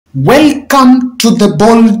Welcome to the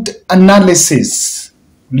bold analysis,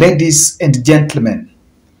 ladies and gentlemen.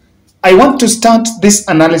 I want to start this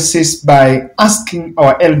analysis by asking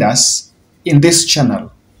our elders in this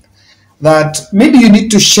channel that maybe you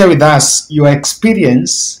need to share with us your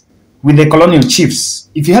experience with the colonial chiefs.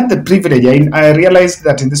 If you had the privilege, I realized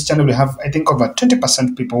that in this channel we have, I think, over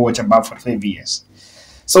 20% people who watch above 45 years.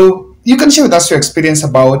 So you can share with us your experience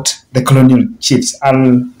about the colonial chiefs. I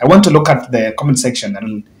want to look at the comment section.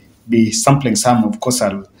 I'll be sampling some. Of course,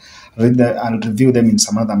 I'll review them in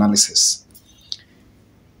some other analysis.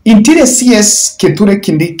 Interior CS Kithure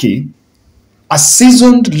Kindiki, a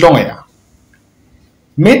seasoned lawyer,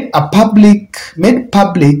 made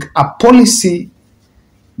public a policy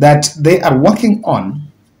that they are working on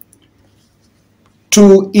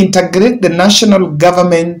to integrate the national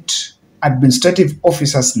government administrative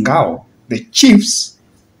officers now, the chiefs,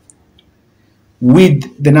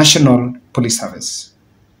 with the National Police Service.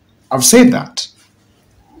 I've said that.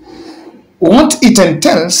 What it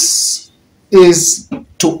entails is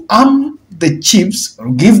to arm the chiefs, or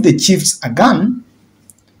give the chiefs a gun,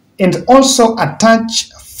 and also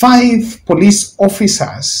attach 5 police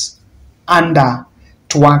officers to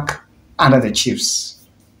work under the chiefs.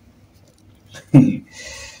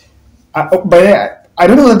 But I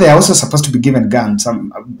don't know whether they're also supposed to be given guns.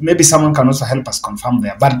 Maybe someone can also help us confirm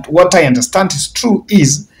there. But what I understand is true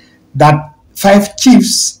is that 5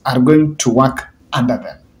 chiefs are going to work under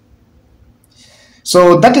them.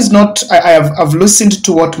 So that is not, I've listened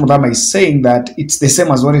to what Mudama is saying, that it's the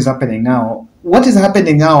same as what is happening now. What is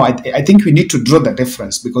happening now, I think we need to draw the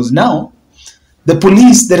difference, because now the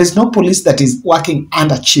police, there is no police that is working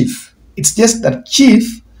under chief. It's just that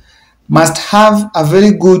chief must have a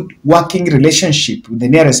very good working relationship with the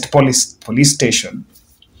nearest police station,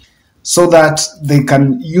 so that they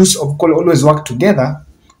can always work together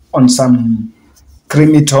on some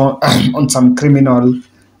criminal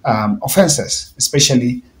offenses,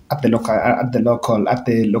 especially at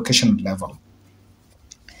the location level.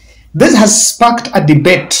 This has sparked a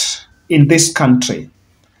debate in this country,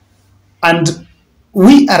 and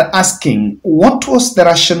we are asking, what was the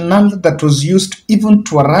rationale that was used even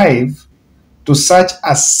to arrive to such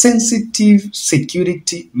a sensitive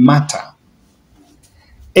security matter?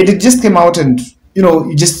 And it just came out and,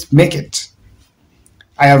 you just make it.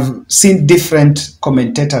 I have seen different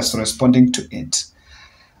commentators responding to it.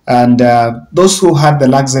 And those who had the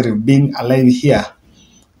luxury of being alive here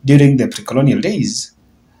during the pre-colonial days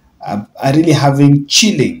are really having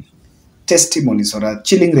chilling testimonies or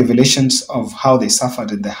chilling revelations of how they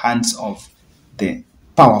suffered in the hands of the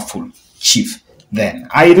powerful chief then.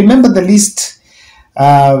 I remember the list,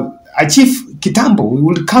 a chief Kitambo, we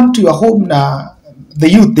would come to your home now, the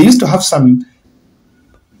youth, they used to have some,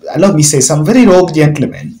 allow me say, some very rogue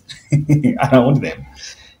gentlemen around them.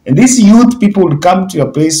 And these youth people would come to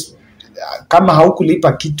your place, kama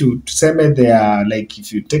haukulipa kitu, tuseme they are like,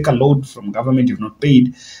 if you take a load from government you've not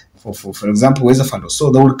paid, for example, Weza Fund,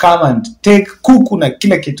 so they would come and take kuku na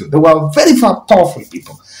kila kitu. They were very powerful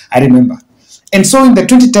people, I remember. And so in the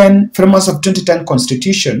 2010, framework of 2010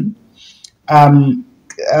 constitution,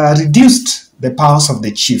 reduced the powers of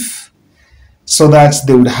the chief so that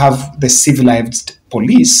they would have the civilized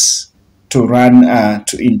police to run,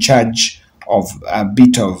 in charge of a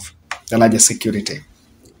bit of the larger security.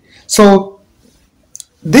 So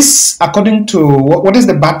this, according to what is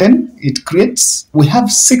the burden it creates, we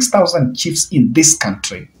have 6,000 chiefs in this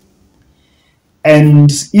country.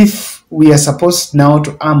 And if we are supposed now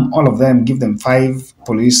to arm all of them, give them 5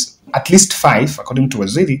 police, at least 5, according to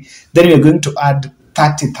Waziri, then we are going to add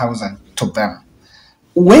 30,000 to them.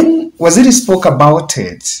 When Waziri spoke about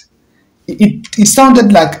it, it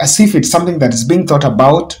sounded like as if it's something that is being thought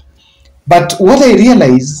about. But what I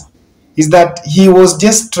realized is that he was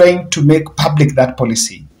just trying to make public that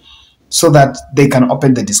policy so that they can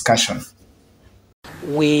open the discussion.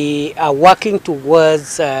 We are working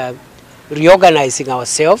towards reorganizing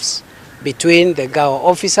ourselves between the Gao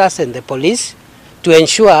officers and the police to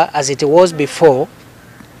ensure, as it was before,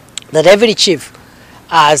 that every chief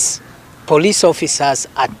has police officers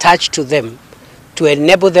attached to them to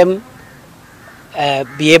enable them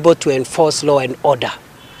be able to enforce law and order.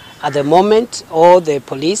 At the moment, all the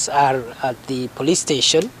police are at the police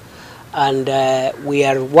station, and we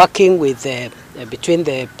are working with between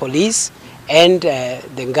the police and the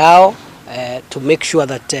Ngao to make sure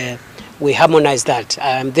that we harmonize that.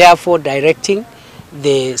 I am therefore directing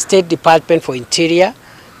the State Department for Interior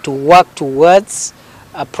to work towards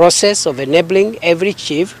a process of enabling every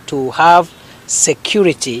chief to have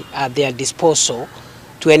security at their disposal,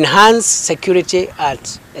 to enhance security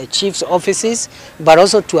at chiefs' offices, but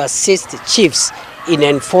also to assist chiefs in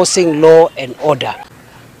enforcing law and order.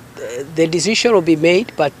 The decision will be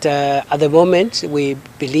made, but at the moment we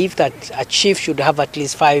believe that a chief should have at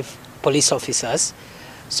least 5 police officers,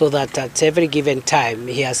 so that at every given time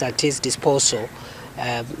he has at his disposal,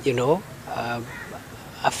 a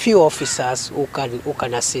few officers who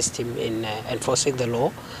can assist him in enforcing the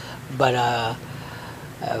law. But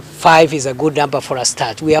 5 is a good number for a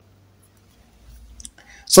start.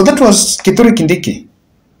 So that was Kithure Kindiki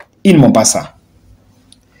in Mombasa.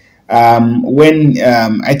 When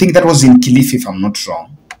I think that was in Kilifi, if I'm not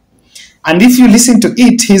wrong. And if you listen to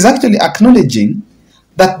it, he's actually acknowledging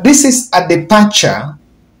that this is a departure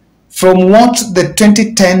from what the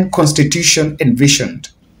 2010 Constitution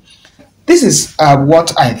envisioned. This is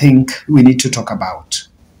what I think we need to talk about.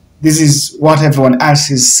 This is what everyone else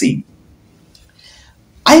is seeing.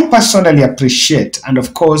 I personally appreciate, and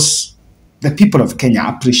of course the people of Kenya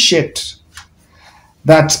appreciate,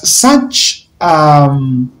 that such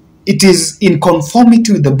it is in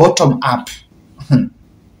conformity with the bottom-up.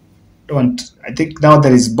 I think now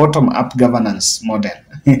there is bottom-up governance model.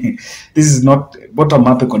 This is not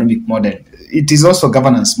bottom-up economic model. It is also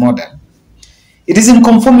governance model. It is in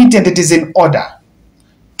conformity and it is in order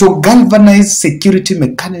to galvanize security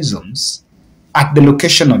mechanisms at the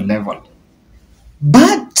locational level.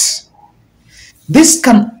 But this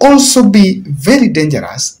can also be very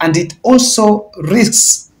dangerous, and it also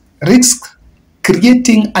risks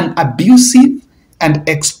creating an abusive and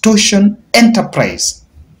extortion enterprise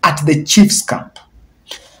at the chief's camp,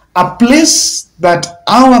 a place that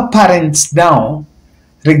our parents now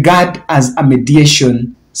regard as a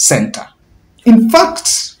mediation center. In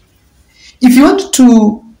fact, if you want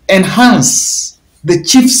to enhance the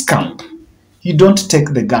chief's camp, you don't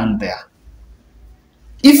take the gun there.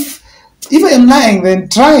 If I am lying, then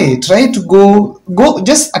try to go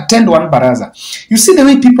just attend one baraza. You see the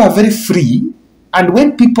way people are very free, and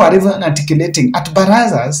when people are even articulating at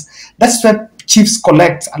barazas, that's where chiefs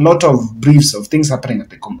collect a lot of briefs of things happening at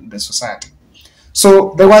the society.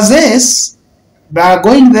 So the wazes that are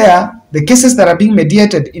going there, the cases that are being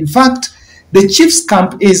mediated. In fact, the chief's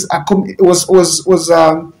camp is a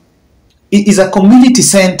community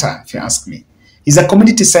center, if you ask me. It's a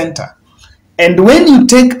community center. And when you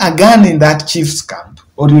take a gun in that chief's camp,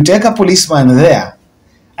 or you take a policeman there,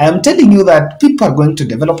 I am telling you that people are going to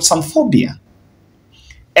develop some phobia.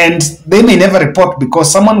 And they may never report,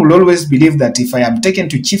 because someone will always believe that if I am taken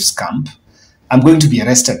to chief's camp, I'm going to be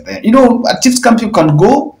arrested there. You know, at chief's camp you can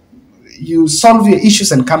go, you solve your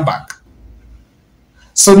issues and come back.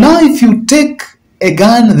 So now if you take a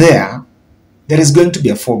gun there, there is going to be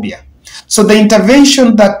a phobia. So the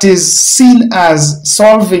intervention that is seen as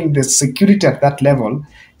solving the security at that level,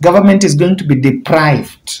 government is going to be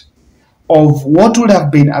deprived of what would have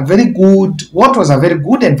been a very good, what was a very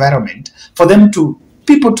good environment for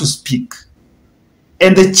people to speak.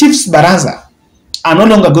 And the chief's baraza are no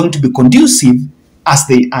longer going to be conducive as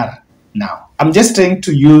they are now. I'm just trying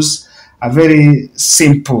to use a very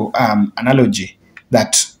simple analogy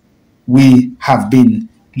that we have been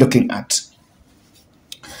looking at.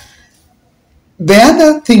 The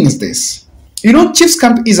other thing is this. You know, Chief's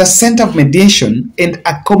Camp is a center of mediation and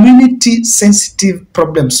a community-sensitive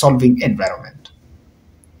problem-solving environment.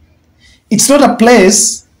 It's not a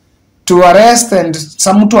place to arrest and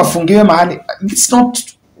some mtu afungiwe mahali. It's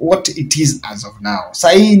not what it is as of now.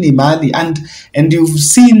 Sahi ni mahali, and you've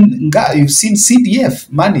seen CDF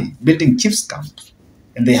money building Chief's Camp,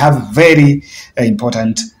 and they have very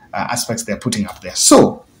important aspects they're putting up there.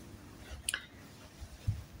 So,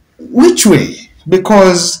 which way?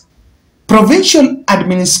 Because provincial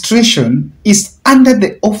administration is under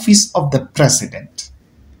the office of the president.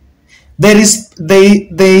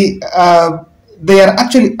 They are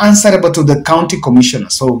actually answerable to the county commissioner.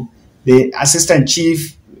 So the assistant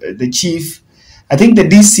chief, the chief, I think the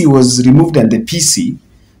DC was removed and the PC,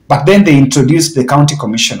 but then they introduced the county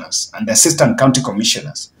commissioners and the assistant county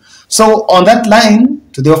commissioners. So on that line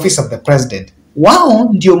to the office of the president, wao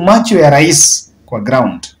ndio macho ya rais kwa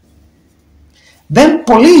ground. Then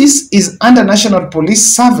police is under National Police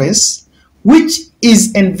Service, which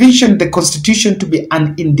is envisioned the constitution to be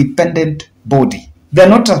an independent body. They're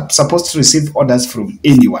not supposed to receive orders from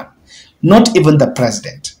anyone, not even the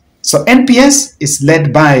president. So NPS is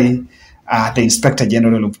led by the Inspector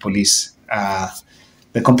General of Police,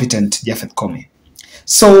 the competent Japhet Koome.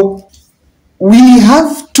 So we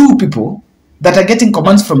have two people that are getting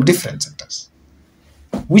commands from different sectors.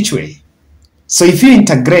 Which way? So if you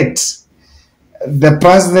integrate, the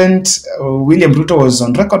president, William Ruto, was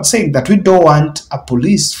on record saying that we don't want a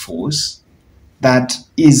police force that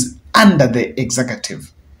is under the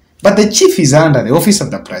executive. But the chief is under the office of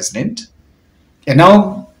the president. And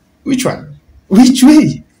now, which one? Which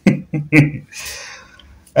way?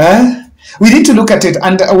 We need to look at it.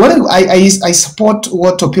 And what I support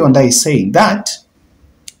what Opionda is saying, that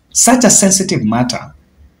such a sensitive matter,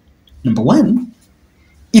 number one,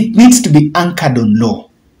 it needs to be anchored on law.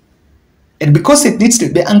 And because it needs to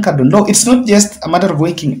be anchored on law, it's not just a matter of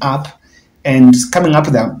waking up and coming up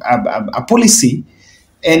with a policy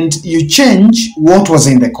and you change what was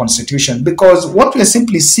in the constitution. Because what we are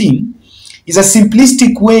simply seeing is a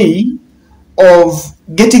simplistic way of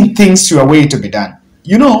getting things to a way to be done.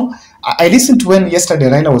 You know, I listened to when yesterday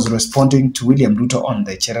Raila was responding to William Ruto on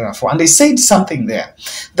the Cherera 4, and they said something there,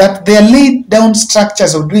 that they are laid down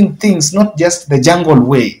structures of doing things, not just the jungle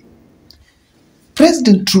way.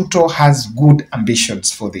 President Ruto has good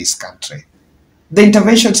ambitions for this country. The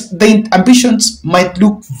ambitions might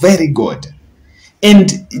look very good,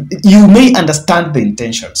 and you may understand the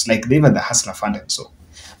intentions, like even the Hustler Fund and so.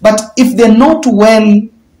 But if they're not well,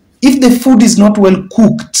 if the food is not well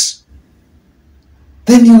cooked,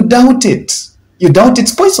 then you doubt it. You doubt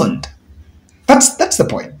it's poisoned. That's the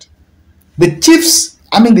point. The chiefs,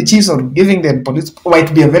 the chiefs or giving them police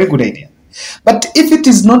might be a very good idea. But if it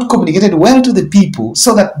is not communicated well to the people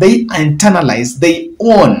so that they internalize, they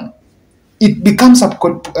own, it becomes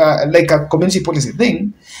like a community policy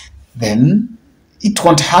thing, then it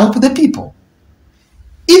won't help the people.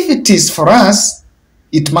 If it is for us,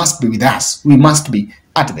 it must be with us. We must be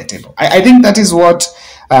at the table. I think that is what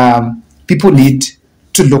people need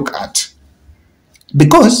to look at.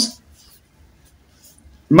 Because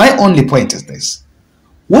my only point is this: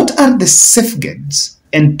 what are the safeguards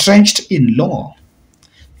entrenched in law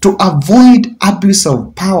to avoid abuse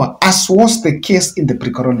of power, as was the case in the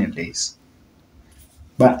pre-colonial days?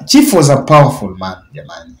 But Chief was a powerful man,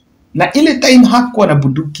 jamani. Na ile time hakuwa na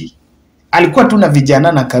buduki, alikuwa tu na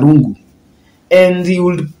vijana na karungu, and he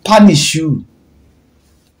would punish you.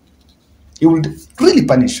 He would really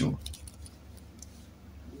punish you.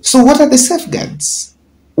 So what are the safeguards?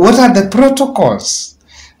 What are the protocols?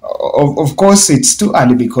 Of course, it's too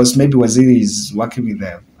early because maybe Waziri is working with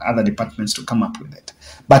the other departments to come up with it.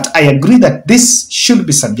 But I agree that this should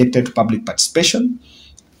be subjected to public participation.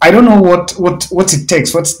 I don't know what it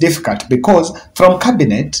takes, what's difficult, because from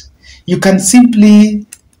cabinet, you can simply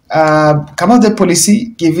come up with the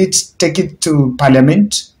policy, take it to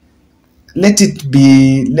parliament, let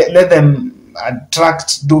them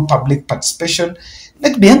do public participation.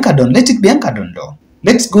 Let it be anchored on law.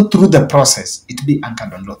 Let's go through the process. It be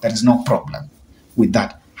anchored on law. There is no problem with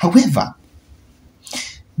that. However,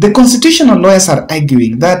 the constitutional lawyers are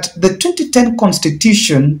arguing that the 2010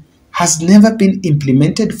 constitution has never been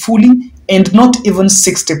implemented fully, and not even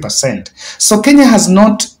 60%. So Kenya has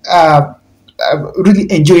not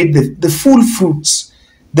really enjoyed the full fruits,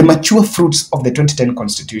 the mature fruits of the 2010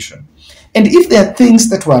 constitution. And if there are things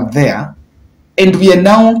that were there, and we are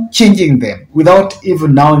now changing them without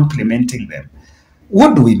even now implementing them,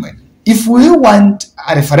 what do we mean? If we want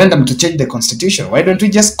a referendum to change the constitution, why don't we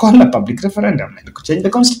just call a public referendum and change the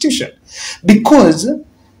constitution? Because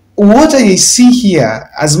what I see here,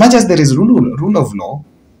 as much as there is rule of law,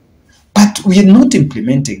 but we are not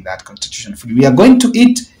implementing that constitution fully. We are going to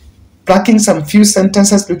it, plucking some few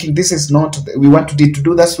sentences, looking, this is not, we want to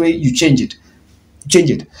do this way, you change it.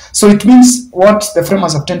 So it means what the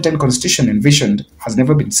framers of 2010 constitution envisioned has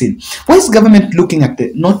never been seen. Why is government not looking at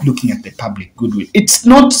the public goodwill? It's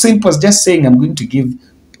not simple as just saying I'm going to give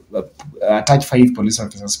attach 5 police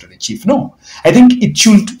officers to the chief. No, I think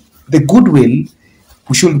the goodwill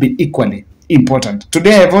should be equally important.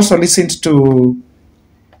 Today I've also listened to,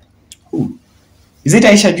 is it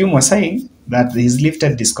Aisha Jumwa saying that he's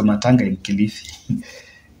lifted Disco Matanga in Kilifi?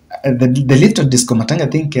 The lift of Disco Matanga, I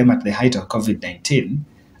think, came at the height of COVID-19.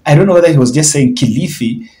 I don't know whether he was just saying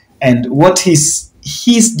Kilifi and what his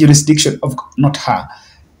jurisdiction of, not her.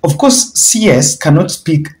 Of course, CS cannot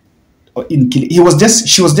speak in Kilifi.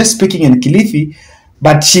 She was just speaking in Kilifi,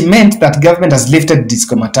 but she meant that government has lifted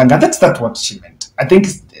Disco Matanga. That's not what she meant. I think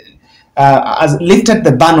has lifted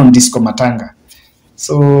the ban on Disco Matanga.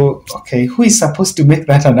 So, okay, who is supposed to make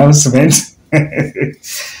that announcement?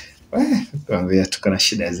 I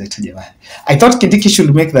thought Kindiki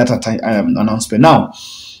should make that announcement. Now,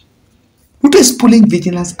 Ruto is pulling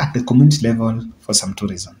vigilance at the community level for some 2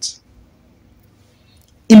 reasons.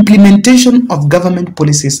 Implementation of government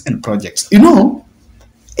policies and projects. You know,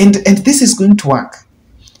 and this is going to work.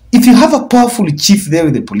 If you have a powerful chief there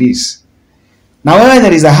with the police, now whether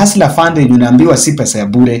there is a hustler fund and unaambiwa si pesa ya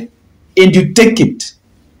bure, and you take it,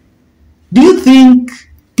 do you think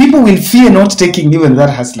people will fear not taking even that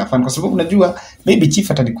hustler fund? Because unajua, maybe chief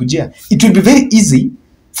atanikujia. It will be very easy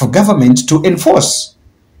for government to enforce.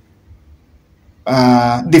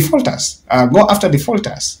 defaulters, go after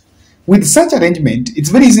defaulters. With such arrangement, it's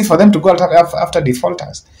very easy for them to go after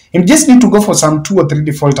defaulters. You just need to go for some 2 or 3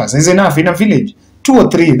 defaulters. It's enough in a village. 2 or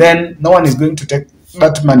 3, then no one is going to take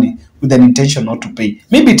that money with an intention not to pay.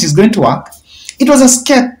 Maybe it is going to work. It was a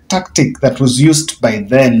scare tactic that was used by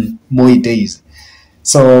then Moi days.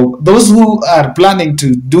 So those who are planning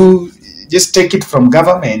to just take it from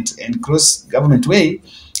government and cross government way,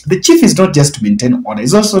 the chief is not just to maintain order,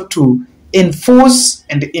 it's also to enforce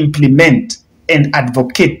and implement and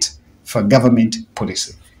advocate for government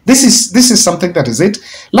policy. This is something that is it.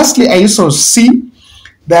 Lastly, I also see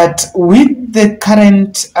that with the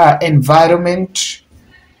current environment,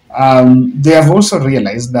 they have also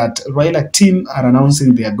realized that Raila team are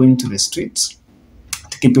announcing they are going to the streets,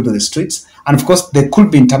 to keep people to the streets. And of course, there could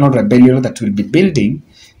be internal rebellion that will be building.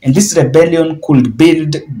 And this rebellion could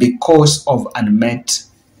build because of unmet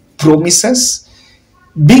promises.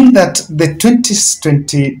 Being that the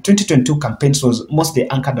 2022 campaigns was mostly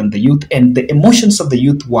anchored on the youth, and the emotions of the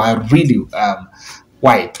youth were really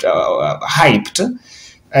hyped.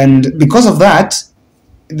 And because of that,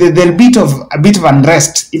 there'll be a bit of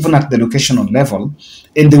unrest even at the locational level,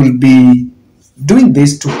 and they will be doing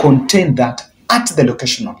this to contain that at the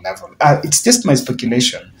locational level. It's just my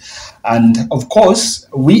speculation. And of course,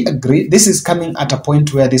 we agree this is coming at a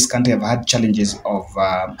point where this country have had challenges of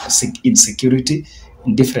insecurity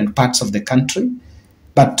in different parts of the country.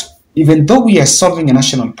 But even though we are solving a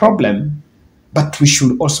national problem, but we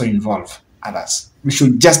should also involve others. We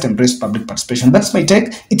should just embrace public participation. That's my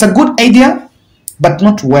take. It's a good idea, but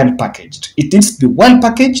not well packaged. It needs to be well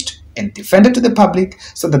packaged and defended to the public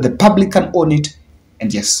so that the public can own it.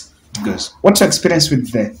 And yes, it goes. What's your experience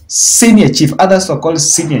with the senior chief? Others are called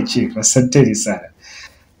senior chief.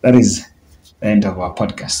 That is the end of our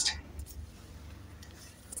podcast.